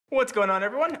What's going on,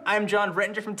 everyone? I'm John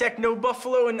Rettinger from Techno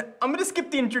Buffalo, and I'm gonna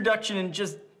skip the introduction and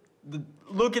just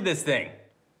look at this thing.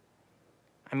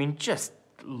 I mean, just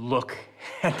look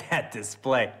at that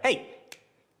display. Hey,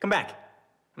 come back.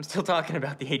 I'm still talking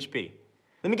about the HP.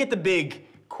 Let me get the big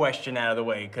question out of the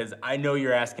way, because I know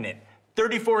you're asking it.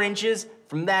 34 inches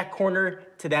from that corner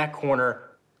to that corner.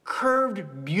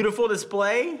 Curved, beautiful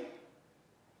display.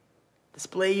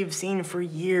 Display you've seen for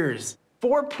years.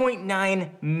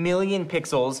 4.9 million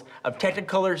pixels of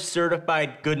Technicolor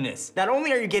certified goodness. Not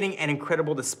only are you getting an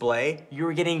incredible display,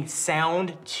 you're getting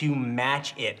sound to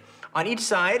match it. On each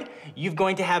side, you're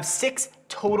going to have 6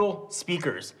 total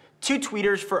speakers. 2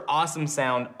 tweeters for awesome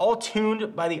sound, all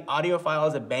tuned by the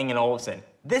audiophiles at Bang & Olufsen.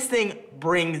 This thing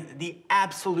brings the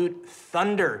absolute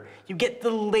thunder. You get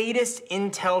the latest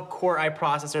Intel Core i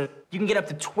processor. You can get up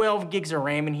to 12 gigs of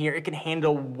RAM in here. It can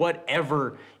handle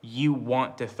whatever you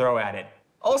want to throw at it.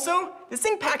 Also, this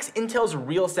thing packs Intel's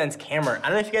RealSense camera. I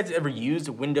don't know if you guys have ever used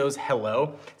Windows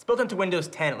Hello. It's built into Windows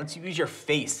 10. It lets you use your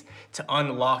face to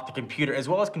unlock the computer, as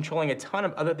well as controlling a ton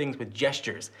of other things with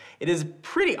gestures. It is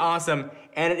pretty awesome,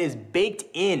 and it is baked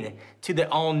in to the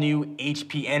all-new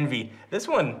HP Envy. This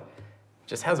one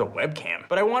just has a webcam.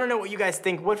 But I wanna know what you guys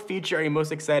think. What feature are you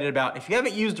most excited about? If you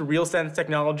haven't used RealSense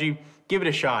technology, give it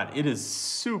a shot. It is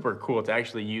super cool to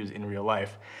actually use in real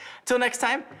life. Until next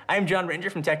time, I'm John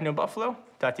Rettinger from Techno Buffalo.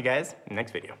 Talk to you guys in the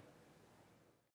next video.